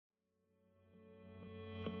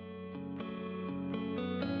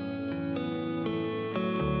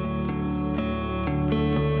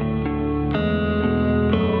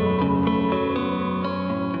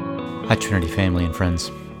Trinity family and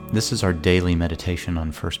friends. This is our daily meditation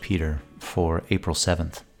on 1 Peter for April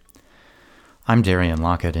 7th. I'm Darian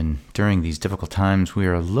Lockett, and during these difficult times, we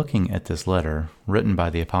are looking at this letter written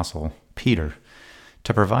by the Apostle Peter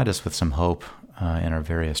to provide us with some hope in our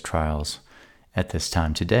various trials at this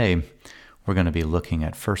time. Today, we're going to be looking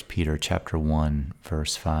at 1 Peter chapter 1,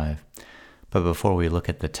 verse 5. But before we look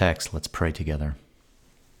at the text, let's pray together.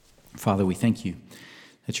 Father, we thank you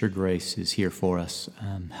that your grace is here for us.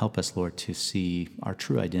 Help us, Lord, to see our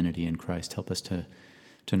true identity in Christ. Help us to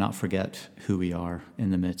not forget who we are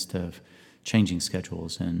in the midst of changing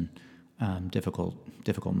schedules and difficult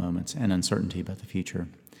moments and uncertainty about the future.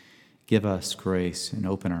 Give us grace and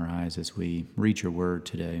open our eyes as we read your word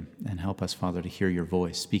today, and help us, Father, to hear your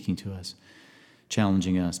voice speaking to us,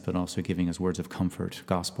 challenging us, but also giving us words of comfort,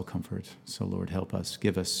 gospel comfort. So, Lord, help us.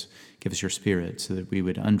 Give us your spirit so that we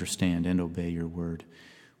would understand and obey your word.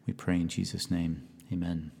 We pray in Jesus' name.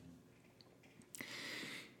 Amen.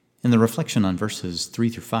 In the reflection on verses 3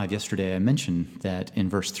 through 5 yesterday, I mentioned that in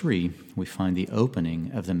verse 3, we find the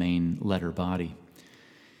opening of the main letter body.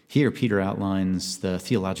 Here, Peter outlines the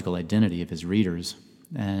theological identity of his readers,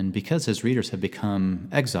 and because his readers have become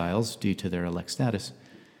exiles due to their elect status,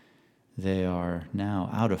 they are now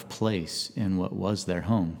out of place in what was their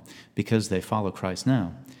home. Because they follow Christ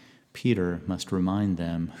now, Peter must remind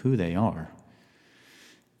them who they are.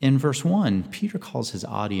 In verse 1, Peter calls his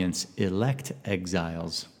audience elect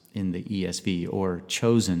exiles in the ESV, or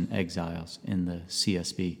chosen exiles in the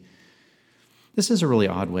CSB. This is a really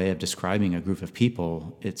odd way of describing a group of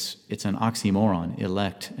people. It's an oxymoron,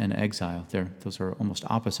 elect and exile. Those are almost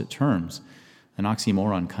opposite terms. An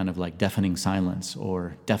oxymoron, kind of like deafening silence,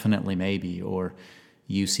 or definitely maybe, or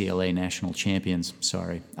UCLA national champions.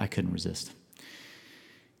 Sorry, I couldn't resist.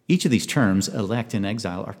 Each of these terms, elect and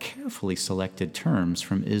exile, are carefully selected terms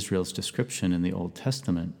from Israel's description in the Old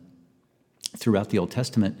Testament. Throughout the Old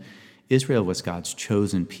Testament, Israel was God's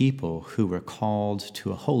chosen people who were called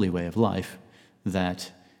to a holy way of life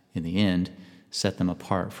that, in the end, set them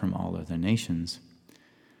apart from all other nations.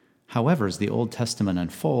 However, as the Old Testament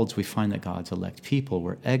unfolds, we find that God's elect people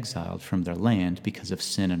were exiled from their land because of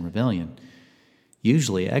sin and rebellion.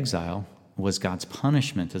 Usually, exile was God's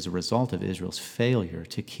punishment as a result of Israel's failure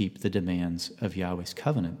to keep the demands of Yahweh's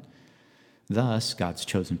covenant. Thus, God's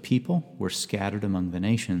chosen people were scattered among the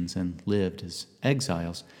nations and lived as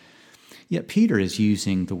exiles. Yet Peter is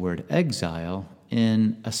using the word exile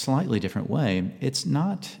in a slightly different way. It's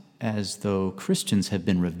not as though Christians have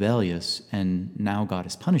been rebellious and now God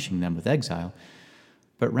is punishing them with exile,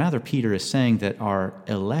 but rather Peter is saying that our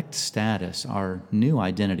elect status, our new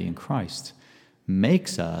identity in Christ,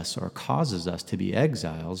 makes us or causes us to be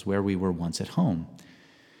exiles where we were once at home.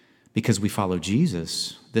 Because we follow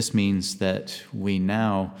Jesus, this means that we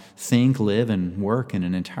now think, live, and work in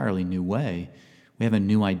an entirely new way. We have a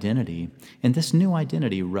new identity, and this new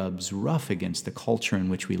identity rubs rough against the culture in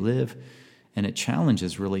which we live, and it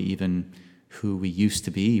challenges really even who we used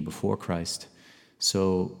to be before Christ.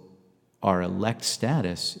 So our elect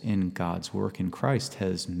status in God's work in Christ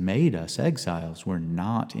has made us exiles. We're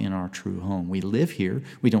not in our true home. We live here.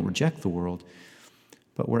 We don't reject the world,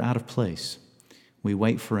 but we're out of place. We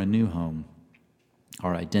wait for a new home.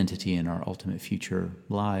 Our identity and our ultimate future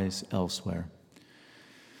lies elsewhere.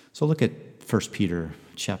 So look at 1 Peter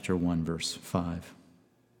chapter 1, verse 5.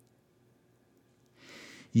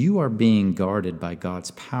 You are being guarded by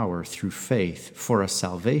God's power through faith for a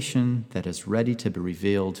salvation that is ready to be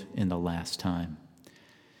revealed in the last time.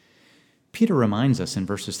 Peter reminds us in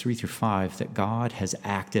verses 3 through 5 that God has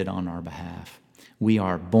acted on our behalf. We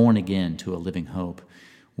are born again to a living hope.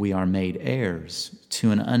 We are made heirs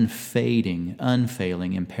to an unfading,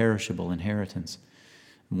 unfailing, imperishable inheritance,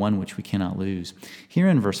 one which we cannot lose. Here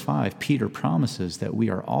in verse 5, Peter promises that we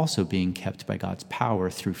are also being kept by God's power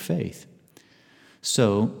through faith.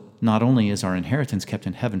 So, not only is our inheritance kept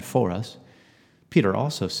in heaven for us, Peter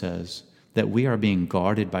also says that we are being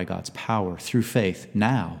guarded by God's power through faith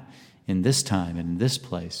now, in this time and in this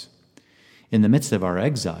place. In the midst of our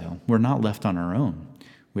exile, we're not left on our own.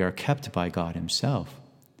 We are kept by God himself.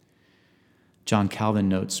 John Calvin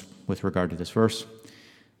notes with regard to this verse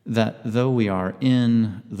that though we are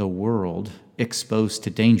in the world exposed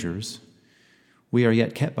to dangers, we are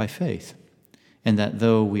yet kept by faith, and that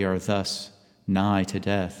though we are thus nigh to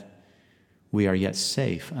death, we are yet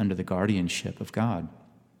safe under the guardianship of God.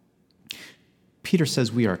 Peter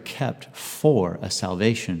says we are kept for a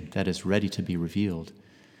salvation that is ready to be revealed.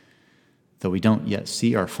 Though we don't yet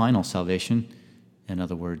see our final salvation, in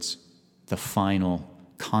other words, the final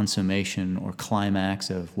consummation or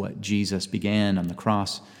climax of what Jesus began on the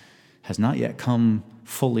cross has not yet come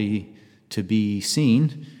fully to be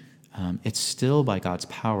seen, it's still by God's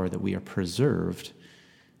power that we are preserved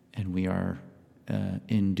and we are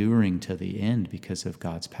enduring to the end because of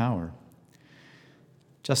God's power.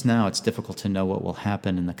 Just now, it's difficult to know what will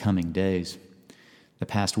happen in the coming days. The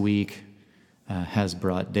past week has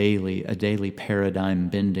brought a daily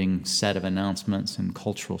paradigm-bending set of announcements and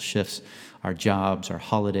cultural shifts. Our jobs, our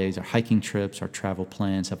holidays, our hiking trips, our travel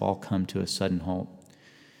plans have all come to a sudden halt.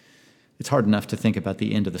 It's hard enough to think about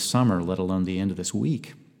the end of the summer, let alone the end of this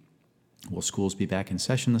week. Will schools be back in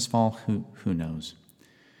session this fall? Who knows?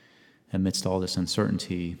 Amidst all this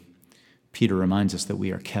uncertainty, Peter reminds us that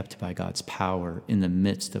we are kept by God's power in the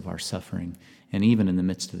midst of our suffering and even in the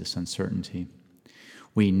midst of this uncertainty.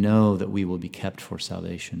 We know that we will be kept for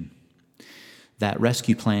salvation. That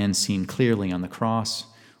rescue plan seen clearly on the cross,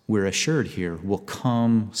 we're assured here, will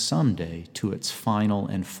come someday to its final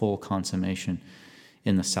and full consummation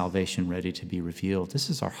in the salvation ready to be revealed. This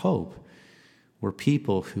is our hope. We're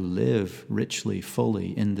people who live richly,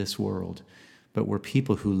 fully in this world, but we're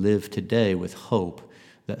people who live today with hope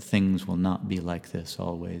that things will not be like this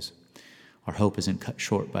always. Our hope isn't cut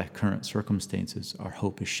short by current circumstances. Our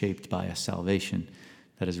hope is shaped by a salvation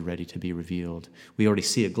that is ready to be revealed. We already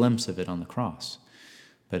see a glimpse of it on the cross,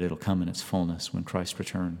 but it'll come in its fullness when Christ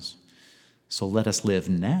returns. So let us live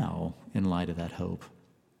now in light of that hope.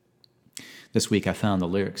 This week I found the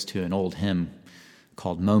lyrics to an old hymn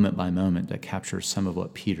called Moment by Moment that captures some of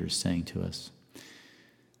what Peter's saying to us.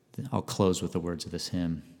 I'll close with the words of this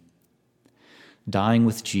hymn. Dying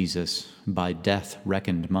with Jesus, by death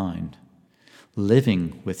reckoned mine,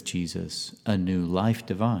 living with Jesus, a new life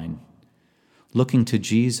divine, looking to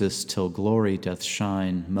Jesus till glory doth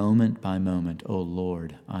shine, moment by moment, O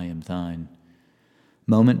Lord, I am thine.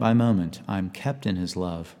 Moment by moment, I'm kept in his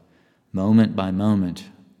love. Moment by moment,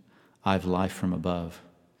 I've life from above.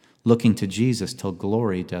 Looking to Jesus till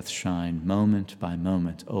glory doth shine, moment by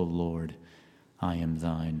moment, O Lord, I am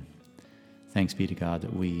thine. Thanks be to God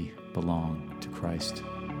that we belong to Christ.